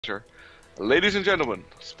Sure. Ladies and gentlemen,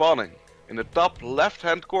 spawning in the top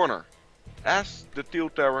left-hand corner, as the Teal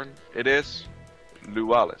Terran, it is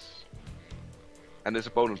Lualis. And his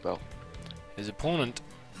opponent, Bell. His opponent,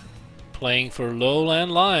 playing for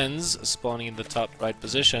Lowland Lions, spawning in the top right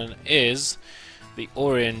position, is the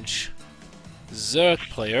orange Zerg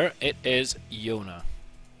player. It is Jona.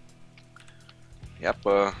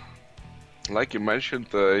 Yep, like you mentioned,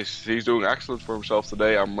 he's doing excellent for himself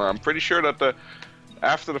today. I'm pretty sure that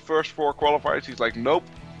after the first 4 qualifiers, he's like, nope,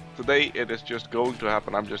 today it is just going to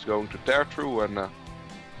happen. I'm just going to tear through, and I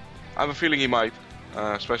have a feeling he might,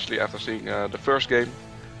 especially after seeing the first game.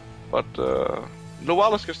 But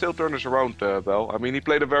Lualis can still turn this around, Bell. I mean, he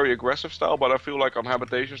played a very aggressive style, but I feel like on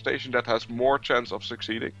Habitation Station that has more chance of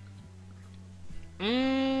succeeding.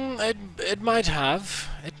 It might have,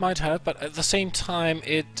 but at the same time,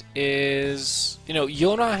 it is, you know,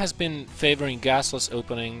 Jona has been favoring gasless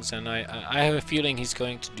openings, and I have a feeling he's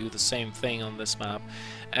going to do the same thing on this map.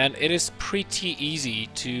 And it is pretty easy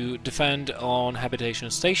to defend on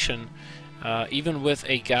Habitation Station, even with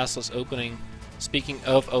a gasless opening. Speaking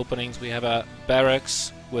of openings, we have a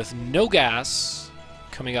barracks with no gas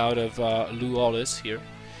coming out of Lualis here.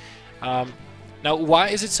 Now, why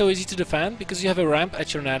is it so easy to defend? Because you have a ramp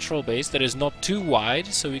at your natural base that is not too wide,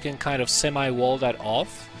 so you can kind of semi-wall that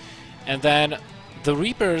off. And then the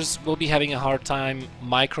Reapers will be having a hard time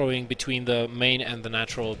microing between the main and the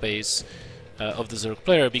natural base of the Zerg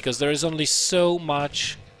player, because there is only so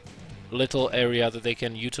much little area that they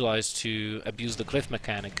can utilize to abuse the cliff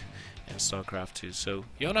mechanic in StarCraft 2. So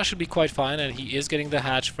Jona should be quite fine, and he is getting the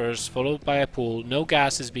hatch first, followed by a pool. No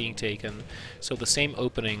gas is being taken, so the same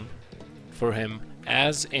opening for him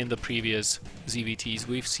as in the previous ZVTs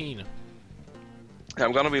we've seen. Yeah,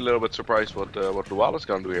 I'm gonna be a little bit surprised what Lualis is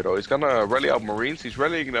gonna do here, though. He's gonna rally out Marines. He's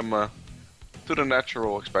rallying them to the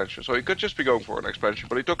natural expansion. So he could just be going for an expansion,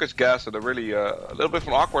 but he took his gas at a really a little bit of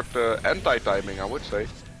an awkward anti-timing, I would say.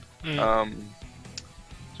 So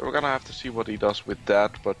we're gonna have to see what he does with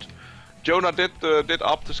that. But Jona did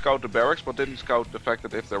opt to scout the barracks, but didn't scout the fact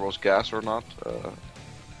that if there was gas or not.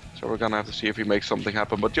 So we're gonna have to see if he makes something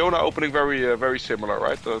happen. But Jona opening very similar,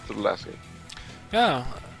 right, to the last game. Yeah.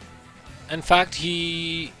 In fact,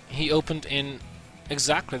 he opened in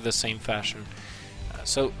exactly the same fashion.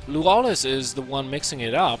 So Lualis is the one mixing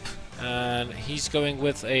it up, and he's going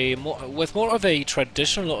with more of a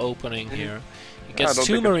traditional opening here. He gets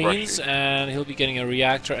 2 Marines, and he'll be getting a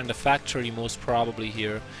reactor and a factory most probably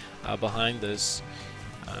here behind this,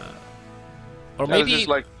 or yeah, maybe this is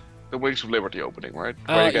like the Wings of Liberty opening, right?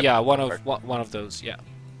 Yeah, one of those. Yeah.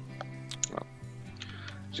 Well,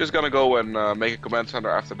 he's just gonna go and make a command center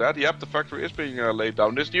after that. Yep, the factory is being laid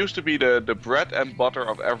down. This used to be the bread and butter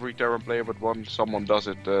of every Terran player, but once someone does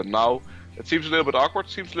it now, it seems a little bit awkward.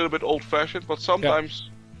 Seems a little bit old-fashioned, but sometimes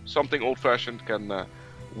something old-fashioned can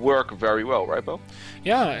work very well, right, Bill?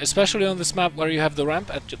 Yeah, especially on this map where you have the ramp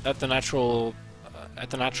at the natural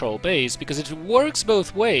base, because it works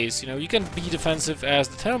both ways. You know, you can be defensive as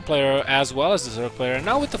the Terran player as well as the Zerg player. And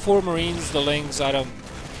now with the 4 Marines, the Lings, I don't...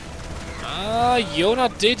 Jona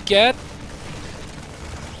did get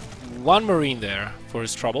 1 Marine there for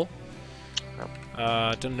his trouble.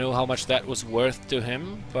 Don't know how much that was worth to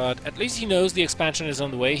him, but at least he knows the expansion is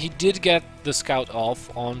on the way. He did get the scout off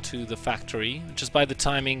onto the factory. Just by the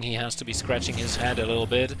timing, he has to be scratching his head a little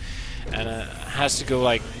bit, and has to go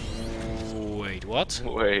like, wait, what?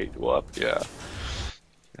 Wait, what? Yeah.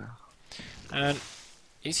 And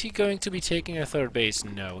is he going to be taking a 3rd base?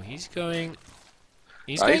 No, he's going...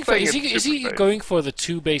 Is he going for the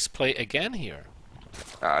 2 base play again here?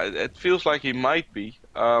 It feels like he might be.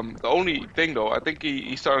 The only thing, though, I think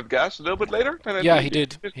he started gas a little bit later. Yeah, he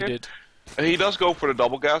did. He does go for the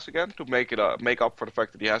double gas again to make up for the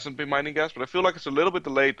fact that he hasn't been mining gas. But I feel like it's a little bit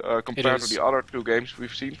delayed compared to the other 2 games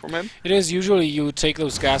we've seen from him. It is. Usually you take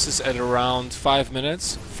those gases at around 5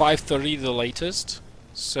 minutes, 5:30 the latest.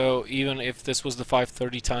 So even if this was the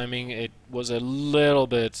 5:30 timing, it was a little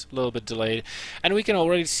bit delayed, and we can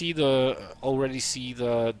already see the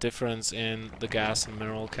difference in the gas and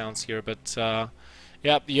mineral counts here. But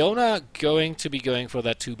yeah, Jona going to be going for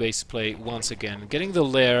that 2 base play once again, getting the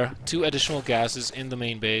lair, 2 additional gases in the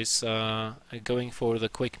main base, going for the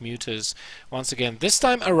quick mutas once again. This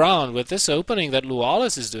time around with this opening that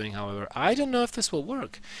Lualis is doing, however, I don't know if this will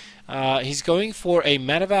work. He's going for a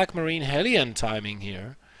Medevac Marine Hellion timing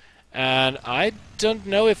here, and I don't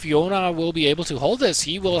know if Jona will be able to hold this.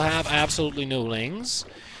 He will have absolutely no Lings.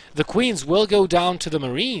 The Queens will go down to the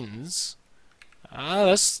Marines.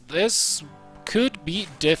 This could be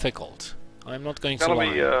difficult. I'm not going to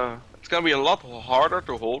lie. It's gonna be a lot harder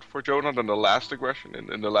to hold for Jona than the last aggression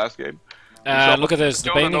in the last game. Look at this, the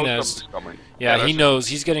Jona Baneling knows Nest. something's coming. Yeah, he knows.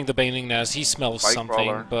 He's getting the Baneling Nest. He smells Spike something,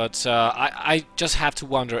 crawler. but I just have to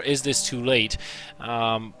wonder, is this too late?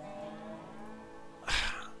 12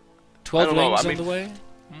 lanes on the way?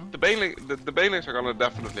 The Banelings are gonna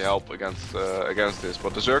definitely help against this,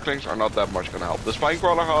 but the Zerglings are not that much gonna help. The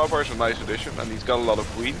Spinecrawler, however, is a nice addition, and he's got a lot of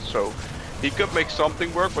queens, so he could make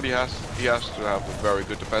something work, but he has to have a very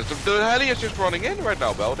good defense. The heli is just running in right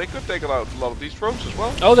now, Bell. They could take out a lot of these drones as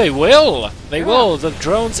well. Oh, they will! They will! The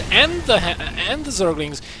drones and the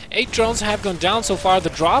Zerglings. 8 drones have gone down so far. The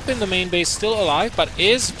drop in the main base still alive, but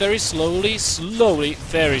is very slowly,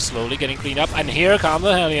 very slowly getting cleaned up. And here come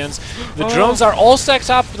the Hellions. The drones are all stacked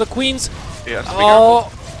up. The queens. Yes.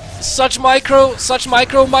 Oh, such micro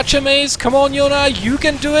Machames. Come on, Jona, you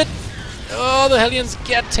can do it. Oh, the Hellions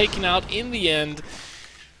get taken out in the end.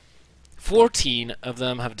 14 of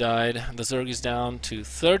them have died. The Zerg is down to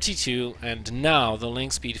 32, and now the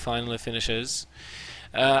link speed finally finishes.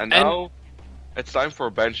 And now it's time for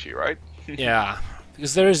a Banshee, right? Yeah,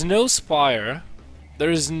 because there is no Spire, there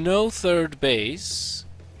is no third base.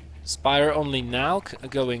 Spire only now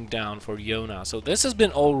going down for Jona, so this has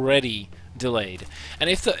been already delayed. And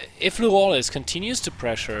if LLL continues to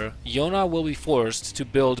pressure, Jona will be forced to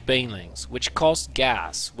build Banelings, which cost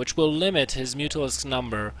gas, which will limit his Mutalisk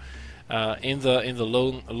number in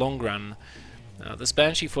the long run. This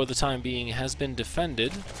Banshee, for the time being, has been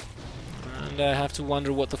defended, and I have to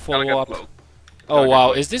wonder what the follow-up. Oh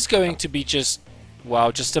wow, is this going to be just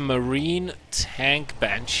a Marine tank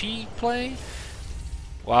Banshee play?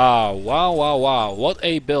 Wow, what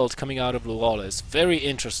a build coming out of LLL. Very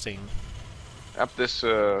interesting. Yep,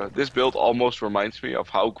 this build almost reminds me of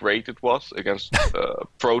how great it was against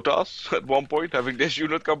Protoss at one point, having this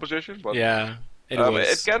unit composition. But yeah,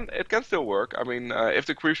 it can still work. I mean, if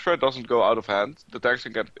the creep spread doesn't go out of hand, the tanks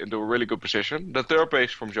can get into a really good position. The third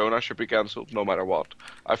base from Jona should be cancelled no matter what,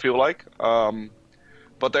 I feel like.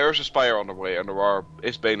 But there is a Spire on the way, and there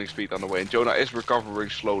is Baneling speed on the way, and Jona is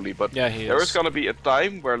recovering slowly. But yeah, there is going to be a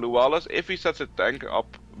time where LLL, if he sets a tank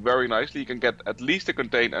up very nicely, he can get at least a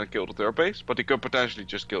contain and kill the third base, but he could potentially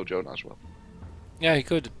just kill Jona as well. Yeah, he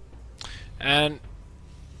could. And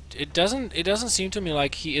it doesn't seem to me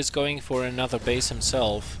like he is going for another base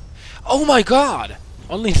himself. Oh my god!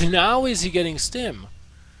 Only now is he getting stim.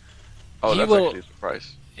 Oh, that's actually a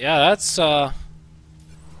surprise. Yeah, that's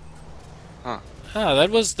Huh. Ah, that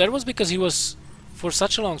was because he was, for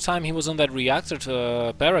such a long time, he was on that reactor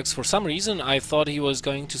to barracks. For some reason, I thought he was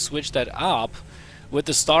going to switch that up with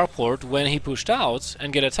the starport when he pushed out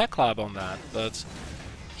and get a tech lab on that, but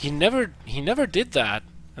he never did that.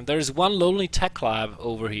 And there is one lonely tech lab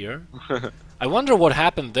over here. I wonder what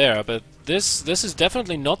happened there, but this is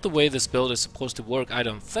definitely not the way this build is supposed to work, I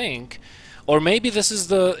don't think. Or maybe this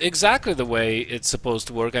is exactly the way it's supposed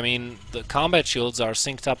to work. I mean, the combat shields are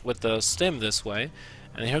synced up with the stim this way.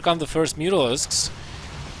 And here come the first Mutalisks.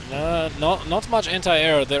 Not much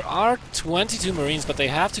anti-air. There are 22 Marines, but they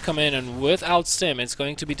have to come in, and without stim, it's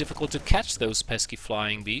going to be difficult to catch those pesky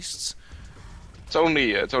flying beasts. It's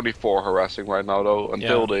only 4 harassing right now, though,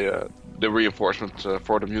 until the reinforcements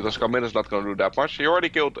for the Mutants come in. It's not going to do that much. He already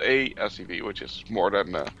killed a SCV, which is more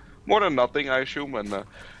than nothing, I assume, and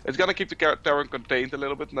it's gonna keep the Terran contained a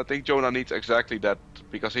little bit, and I think Jona needs exactly that,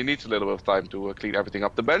 because he needs a little bit of time to clean everything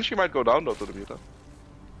up. The Banshee might go down, though, to the Mutant.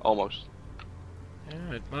 Almost.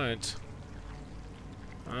 Yeah, it might.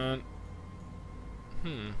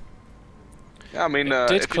 Yeah, I mean, it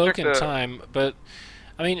did cloak in time, but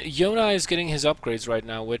I mean, Jona is getting his upgrades right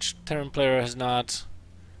now, which Terran player has not.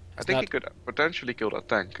 I think he could potentially kill that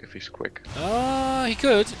tank if he's quick. He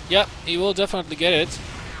could. Yep, he will definitely get it.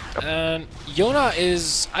 Yep. And Jona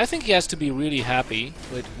is... I think he has to be really happy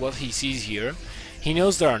with what he sees here. He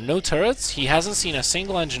knows there are no turrets. He hasn't seen a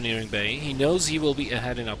single engineering bay. He knows he will be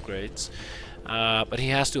ahead in upgrades. But he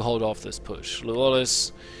has to hold off this push.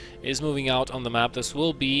 LLL is moving out on the map. This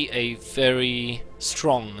will be a very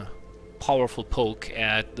strong, powerful poke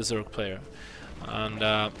at the Zerg player.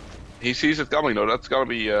 And... he sees it coming, though. That's gonna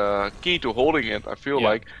be key to holding it, I feel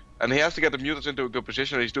like. And he has to get the mutants into a good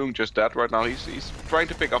position, and he's doing just that right now. He's trying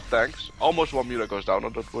to pick up tanks. Almost one mutant goes down,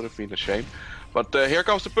 and that would have been a shame. But here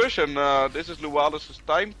comes the push, and this is LLL's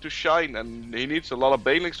time to shine, and he needs a lot of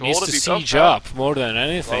Banelings to hold it. He needs to siege up more than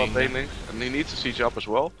anything. A lot of Banelings, and he needs to siege up as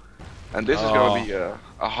well. And this is going to be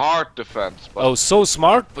a hard defense. But oh, so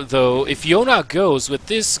smart, though. If Jona goes with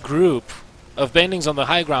this group of Banelings on the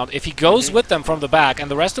high ground, if he goes with them from the back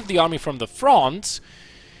and the rest of the army from the front,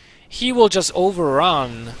 he will just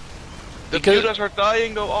overrun. The mutants are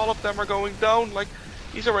dying, though. All of them are going down. Like,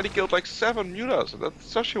 He's already killed like 7 mutas. That's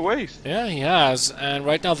such a waste. Yeah, he has. And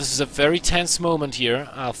right now this is a very tense moment here.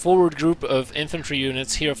 A forward group of infantry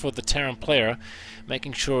units here for the Terran player,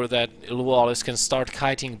 making sure that LLL can start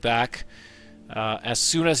kiting back as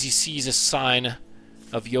soon as he sees a sign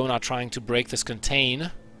of Jona trying to break this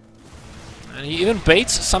contain. And he even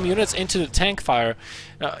baits some units into the tank fire.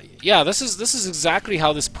 Yeah, this is exactly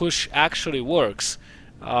how this push actually works.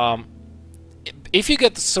 If you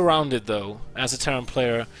get surrounded, though, as a Terran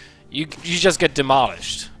player, you just get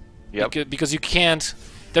demolished. Yep. Because you can't.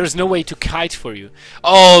 There's no way to kite for you.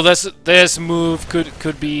 Oh, this move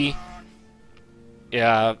could be.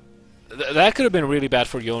 Yeah, that could have been really bad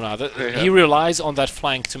for Jona. He relies on that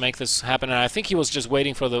flank to make this happen, and I think he was just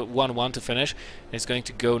waiting for the 1-1 to finish. He's going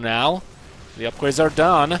to go now. The upgrades are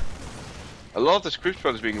done. A lot of this creep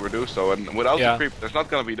spread is being reduced though, and without the creep, there's not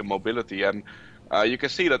going to be the mobility. And you can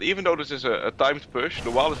see that even though this is a timed push,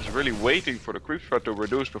 LLL is really waiting for the creep spread to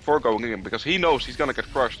reduce before going in, because he knows he's going to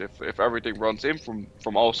get crushed if everything runs in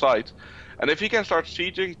from all sides. And if he can start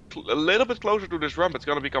sieging a little bit closer to this ramp, it's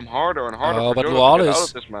going to become harder and harder for Jona to get out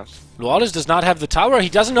of this mess. LLL does not have the tower. He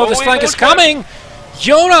doesn't know this flank is coming.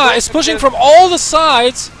 Jona is pushing from all the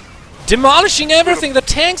sides, demolishing everything. The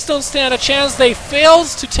tanks don't stand a chance. They failed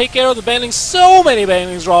to take care of the banelings. So many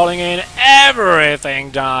banelings rolling in, everything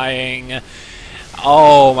dying.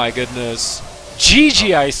 Oh my goodness.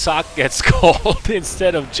 GG I suck gets called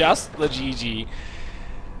instead of just the GG.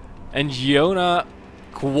 And Jona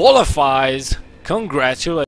qualifies. Congratulations.